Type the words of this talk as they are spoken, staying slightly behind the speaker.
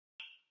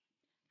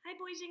Hi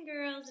boys and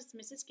girls, it's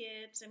Mrs.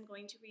 Gibbs. I'm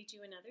going to read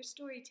you another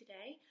story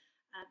today.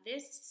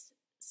 This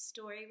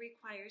story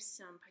requires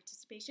some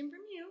participation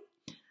from you,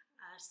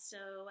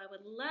 so I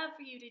would love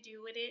for you to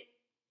do what it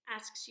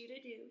asks you to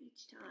do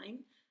each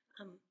time.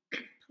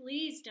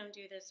 Please don't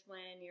do this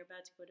when you're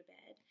about to go to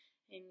bed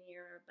and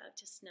you're about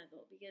to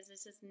snuggle, because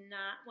this is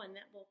not one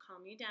that will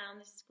calm you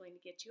down. This is going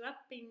to get you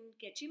up and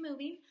get you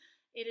moving.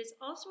 It is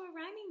also a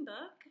rhyming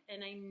book,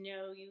 and I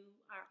know you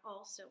are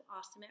also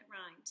awesome at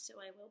rhymes, so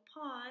I will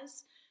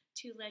pause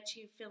to let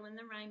you fill in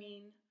the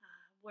rhyming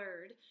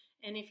word.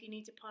 And if you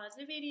need to pause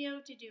the video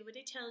to do what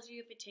it tells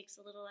you, if it takes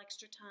a little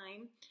extra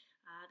time,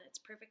 that's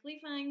perfectly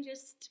fine.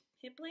 Just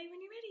hit play when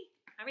you're ready.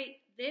 All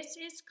right, this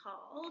is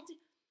called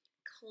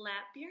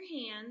Clap Your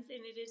Hands,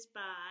 and it is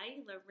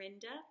by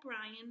Lorinda,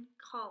 Bryan,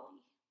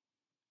 Cauley.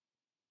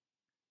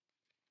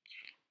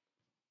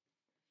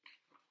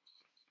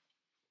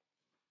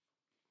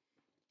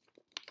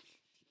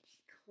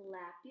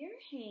 Clap your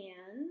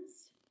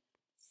hands,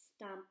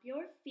 stomp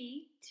your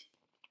feet,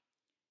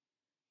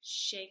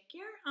 shake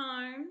your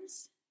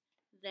arms,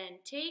 then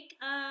take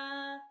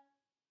a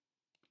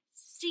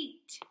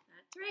seat.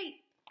 That's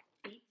right,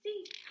 feet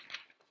seat.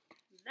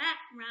 That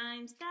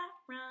rhymes, that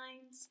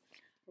rhymes.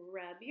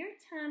 Rub your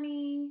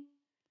tummy,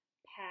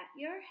 pat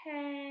your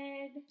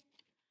head,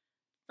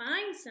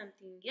 find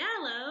something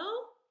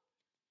yellow,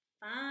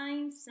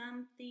 find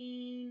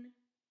something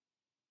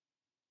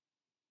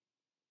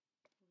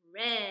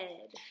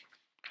red.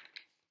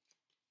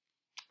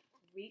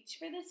 Reach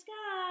for the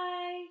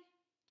sky,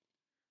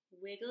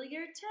 wiggle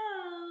your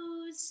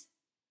toes,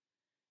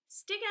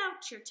 stick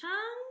out your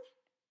tongue,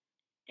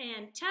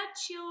 and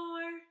touch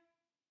your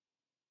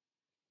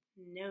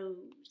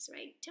nose,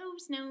 right?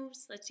 Toes,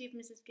 nose. Let's see if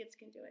Mrs. Gibbs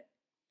can do it.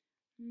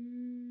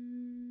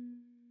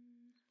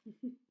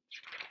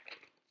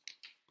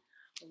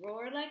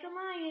 Roar like a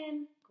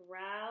lion,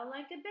 growl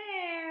like a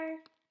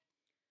bear.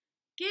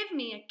 Give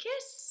me a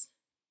kiss.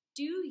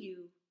 Do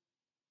you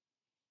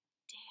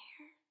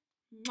dare?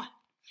 Mwah.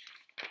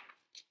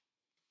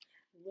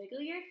 Wiggle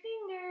your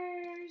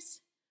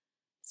fingers.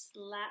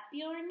 Slap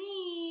your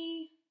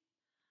knee.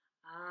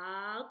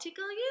 I'll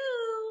tickle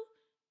you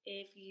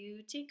if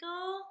you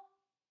tickle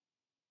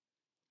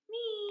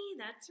me.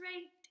 That's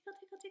right. Tickle,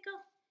 tickle, tickle.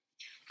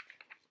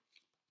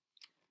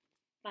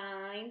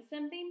 Find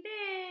something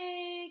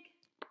big.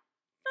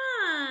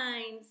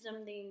 Find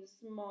something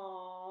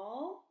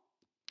small.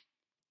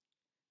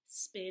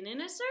 Spin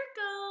in a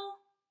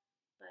circle,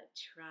 but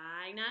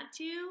try not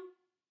to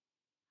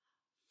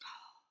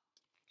fall.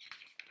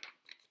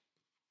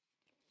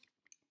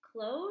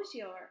 Close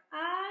your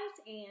eyes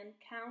and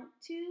count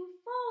to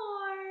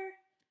 4.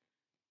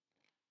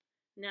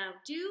 Now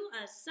do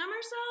a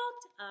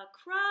somersault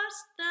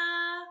across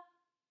the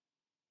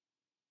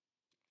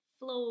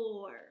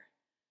floor.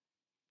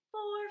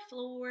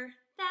 Floor.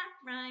 That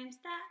rhymes,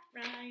 that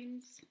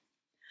rhymes.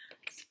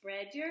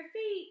 Spread your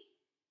feet.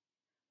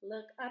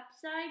 Look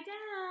upside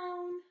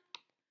down.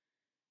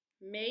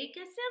 Make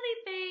a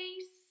silly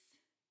face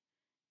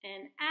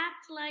and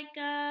act like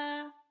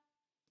a,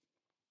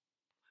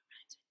 what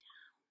rhymes with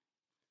down?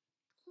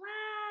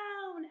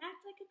 Clown.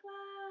 Act like a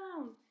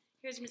clown.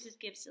 Here's Mrs.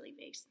 Gibbs' silly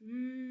face.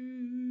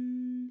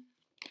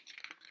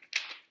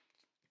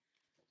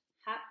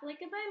 Hop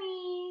like a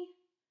bunny.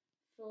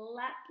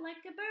 Flap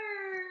like a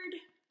bird.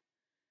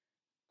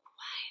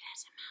 Quiet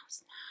as a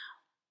mouse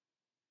now.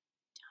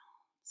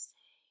 Don't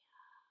say a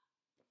word.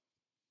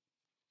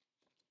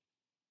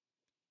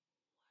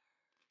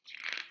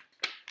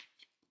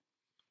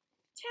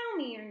 Tell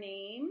me your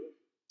name.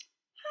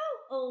 How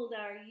old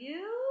are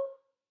you?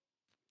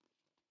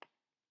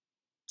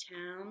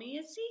 Tell me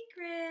a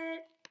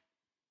secret,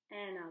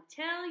 and I'll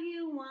tell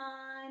you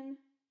 1,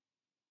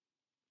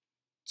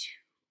 2.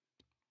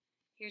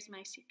 Here's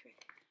my secret.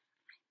 I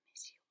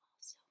miss you all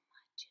so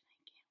much, and I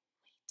can't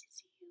wait to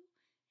see you.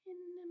 And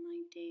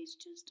my days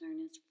just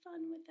aren't as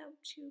fun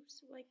without you,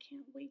 so I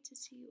can't wait to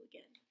see you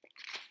again.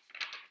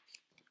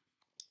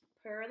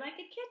 Purr like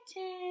a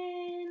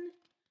kitten.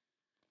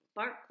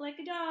 Bark like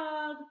a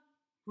dog.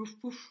 Woof,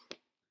 woof.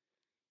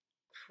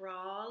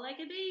 Crawl like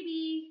a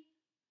baby.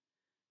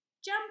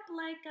 Jump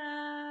like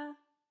a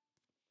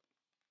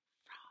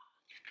frog.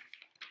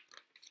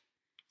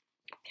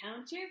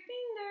 Count your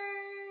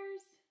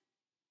fingers.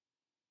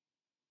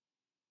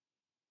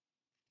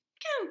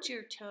 Count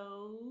your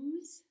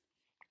toes.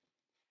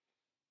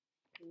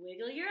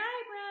 Wiggle your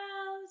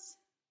eyebrows.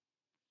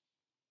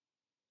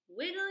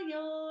 Wiggle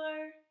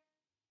your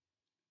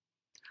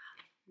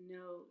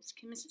nose.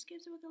 Can Mrs.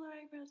 Gibbs wiggle her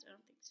eyebrows? I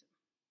don't think so.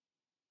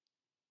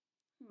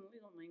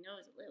 Wiggle my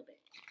nose a little bit.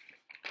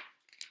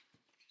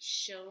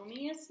 Show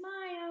me a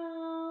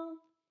smile.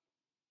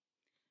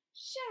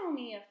 Show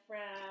me a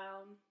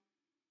frown.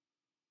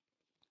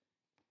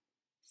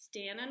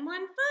 Stand on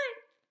one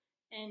foot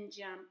and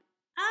jump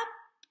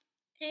up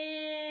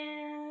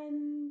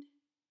and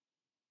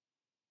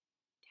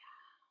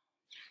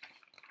down.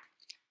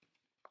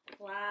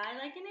 Fly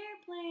like an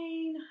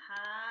airplane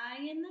high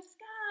in the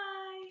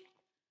sky.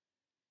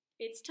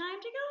 It's time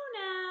to go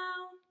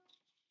now.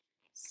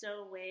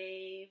 So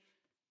wave.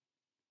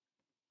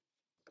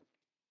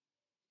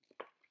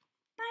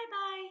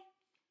 Bye-bye.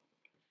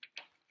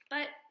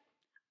 But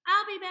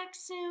I'll be back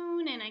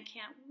soon, and I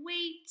can't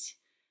wait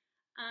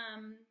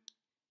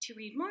to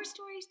read more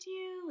stories to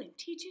you and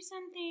teach you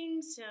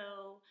something.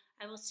 So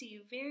I will see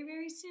you very,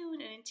 very soon.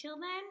 And until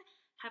then,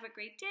 have a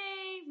great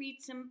day. Read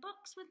some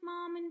books with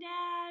Mom and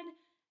Dad.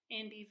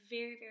 And be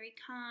very, very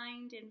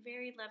kind and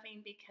very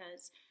loving,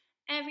 because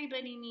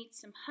everybody needs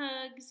some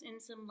hugs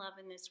and some love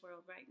in this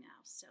world right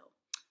now. So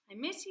I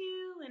miss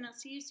you, and I'll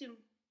see you soon.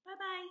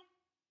 Bye-bye.